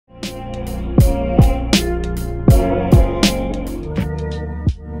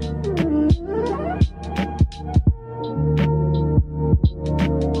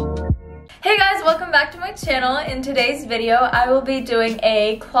channel. In today's video, I will be doing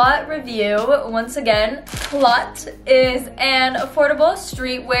a KCLOT review. Once again, KCLOT is an affordable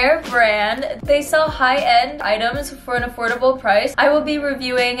streetwear brand. They sell high-end items for an affordable price. I will be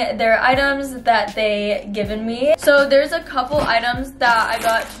reviewing their items that they given me. So there's a couple items that I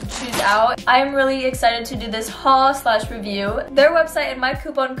got to choose out. I'm really excited to do this haul slash review. Their website and my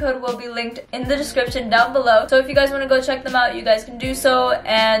coupon code will be linked in the description down below. So if you guys want to go check them out, you guys can do so,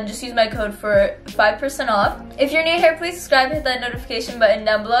 and just use my code for 5% off. If you're new here, please subscribe, hit that notification button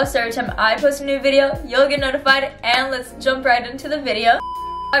down below so every time I post a new video, you'll get notified. And let's jump right into the video.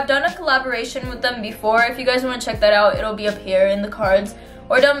 I've done a collaboration with them before. If you guys want to check that out, it'll be up here in the cards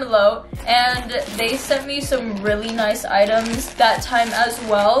or down below, and they sent me some really nice items that time as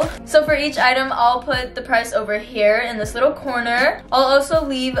well. So for each item, I'll put the price over here in this little corner. I'll also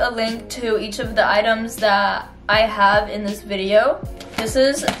leave a link to each of the items that I have in this video. This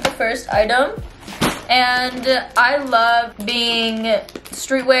is the first item, and I love being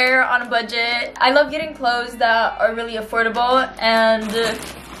streetwear on a budget. I love getting clothes that are really affordable, and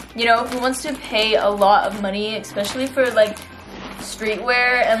you know, who wants to pay a lot of money, especially for like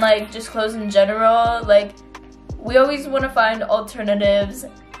streetwear and like just clothes in general. Like, we always want to find alternatives.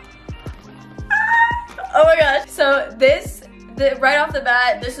 Oh my gosh. So this, right off the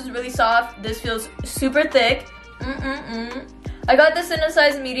bat, this is really soft. This feels super thick. I got this in a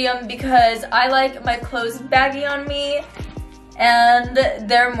size medium because I like my clothes baggy on me and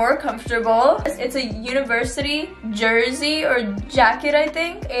they're more comfortable. It's a university jersey or jacket, I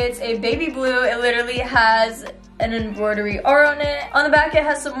think. It's a baby blue. It literally has an embroidery R on it. On the back, it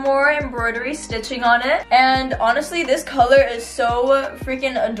has some more embroidery stitching on it. And honestly, this color is so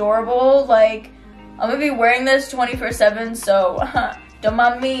freaking adorable. Like, I'm gonna be wearing this 24/7, so don't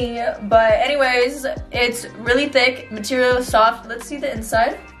mind me. But anyways, it's really thick, material is soft. Let's see the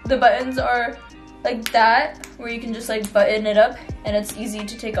inside. The buttons are like that, where you can just like button it up and it's easy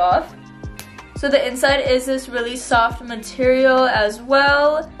to take off. So the inside is this really soft material as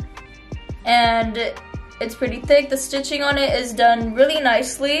well, and it's pretty thick. The stitching on it is done really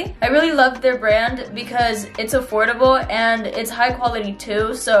nicely. I really love their brand because it's affordable and it's high quality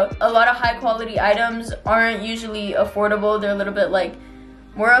too. So a lot of high quality items aren't usually affordable. They're a little bit like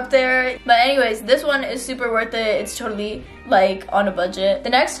more up there. But anyways, this one is super worth it. It's totally like on a budget. The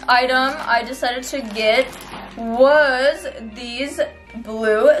next item I decided to get was these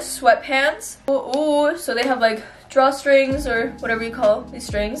blue sweatpants. Ooh, so they have like drawstrings or whatever you call these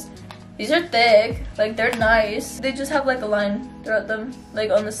strings. These are thick, like they're nice. They just have like a line throughout them, like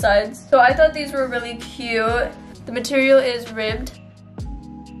on the sides. So I thought these were really cute. The material is ribbed.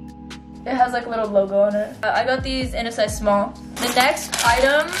 It has like a little logo on it. I got these in a size small. The next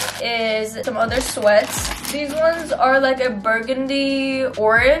item is some other sweats. These ones are like a burgundy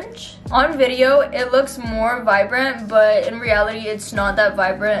orange. On video, it looks more vibrant, but in reality, it's not that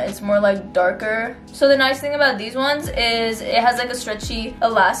vibrant. It's more like darker. So the nice thing about these ones is it has like a stretchy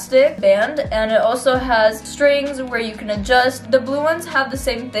elastic band, and it also has strings where you can adjust. The blue ones have the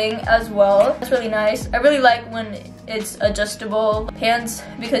same thing as well. It's really nice. I really like when it's adjustable pants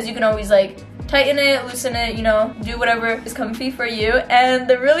because you can always like tighten it, loosen it, you know, do whatever is comfy for you. And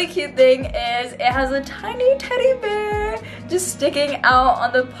the really cute thing is it has a tiny teddy bear just sticking out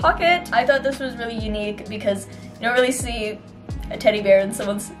on the pocket. I thought this was really unique because you don't really see a teddy bear in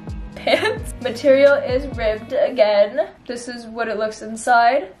someone's pants. Material is ribbed again. This is what it looks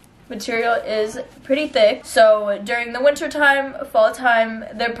inside. Material is pretty thick, so during the winter time, fall time,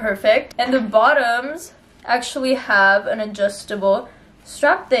 they're perfect. And the bottoms actually have an adjustable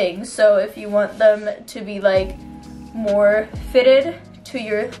strap thing, so if you want them to be like more fitted to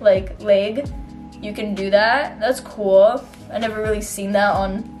your like leg, you can do that. That's cool. I never really seen that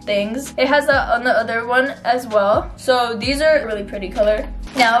on things. It has that on the other one as well. So these are really pretty color.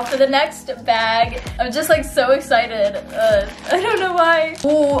 Now for the next bag, I'm just like so excited. I don't know why.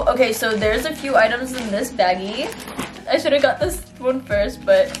 Ooh, okay, so there's a few items in this baggie. I should have got this one first,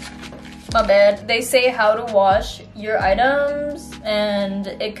 but my bad. They say how to wash your items, and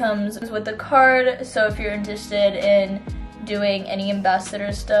it comes with a card, so if you're interested in doing any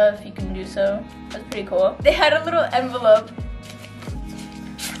ambassador stuff, you can do so. That's pretty cool. They had a little envelope.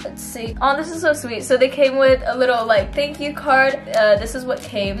 Let's see. Oh, this is so sweet. So they came with a little like thank you card. This is what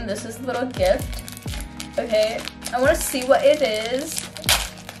came. This is a little gift. Okay, I want to see what it is.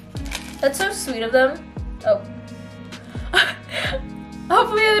 That's so sweet of them. Oh.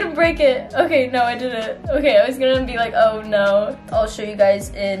 Hopefully I didn't break it. Okay, no, I didn't. Okay, I was gonna be like, oh no. I'll show you guys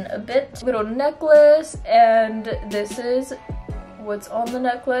in a bit. Little necklace, and this is what's on the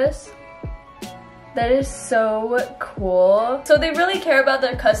necklace. That is so cool. So they really care about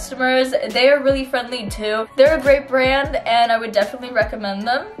their customers. They are really friendly too. They're a great brand and I would definitely recommend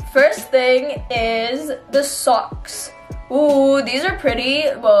them. First thing is the socks. Ooh, these are pretty,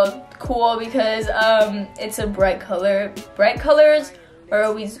 well, cool because it's a bright color. Bright colors are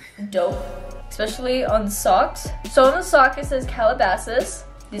always dope, especially on socks. So on the sock it says Calabasas.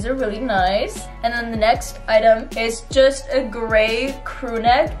 These are really nice. And then the next item is just a gray crew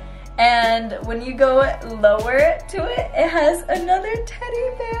neck. And when you go lower to it, it has another teddy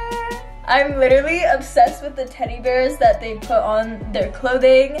bear. I'm literally obsessed with the teddy bears that they put on their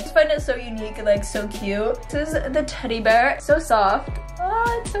clothing. I just find it so unique and like so cute. This is the teddy bear, so soft.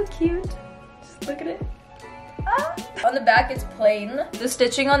 Oh, it's so cute. Just look at it. Ah. On the back, it's plain. The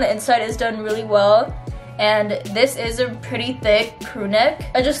stitching on the inside is done really well. And this is a pretty thick crew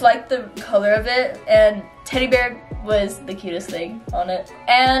neck. I just like the color of it, and teddy bear was the cutest thing on it.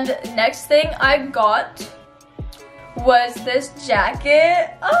 And next thing I got was this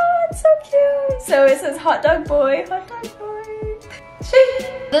jacket. Oh, it's so cute. So it says hot dog boy, hot dog boy.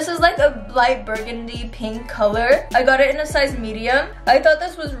 This is like a light burgundy pink color. I got it in a size medium. I thought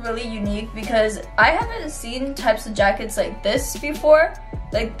this was really unique because I haven't seen types of jackets like this before,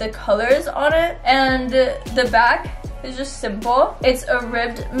 like the colors on it. And the back is just simple. It's a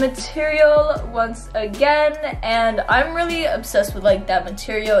ribbed material once again, and I'm really obsessed with like that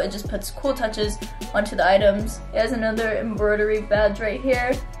material. It just puts cool touches onto the items. It has another embroidery badge right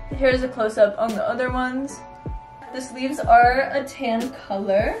here. Here's a close-up on the other ones. The sleeves are a tan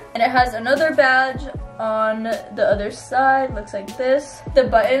color, and it has another badge on the other side. Looks like this. The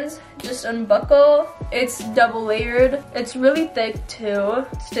buttons just unbuckle. It's double layered. It's really thick too.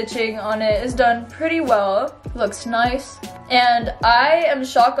 Stitching on it is done pretty well. Looks nice. And I am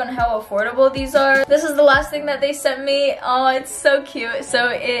shocked on how affordable these are. This is the last thing that they sent me. Oh, it's so cute. So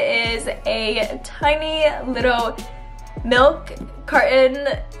it is a tiny little milk carton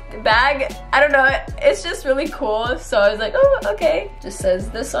bag. I don't know, it's just really cool. So I was like, oh, okay. Just says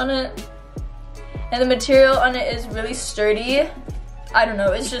this on it. And the material on it is really sturdy. I don't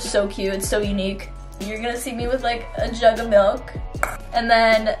know, it's just so cute. It's so unique. You're gonna see me with like a jug of milk. And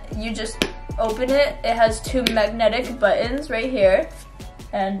then you just open it. It has two magnetic buttons right here.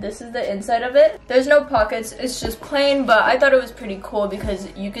 And this is the inside of it. There's no pockets, it's just plain, but I thought it was pretty cool because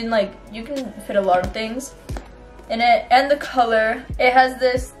you can fit a lot of things in it. And the color, it has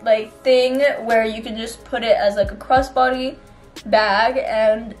this like thing where you can just put it as like a crossbody bag,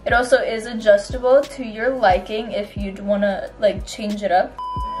 and it also is adjustable to your liking if you'd want to like change it up.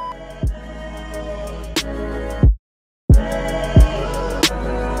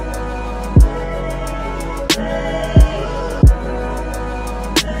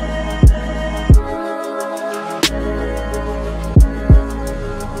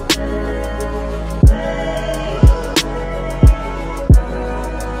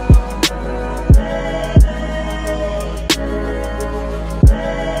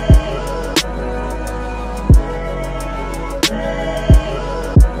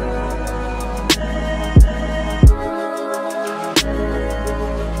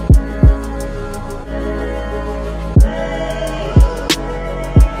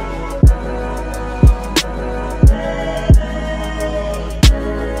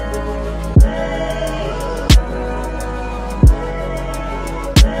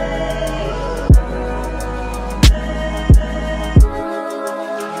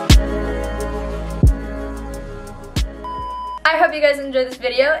 I hope you guys enjoyed this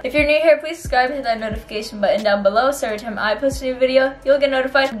video. If you're new here, please subscribe, hit that notification button down below so every time I post a new video, you'll get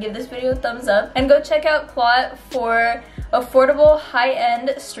notified. Give this video a thumbs up and go check out KCLOT for affordable high-end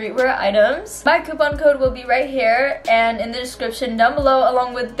streetwear items. My coupon code will be right here and in the description down below,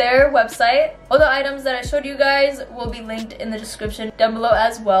 along with their website. All the items that I showed you guys will be linked in the description down below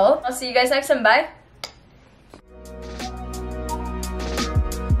as well. I'll see you guys next time. Bye.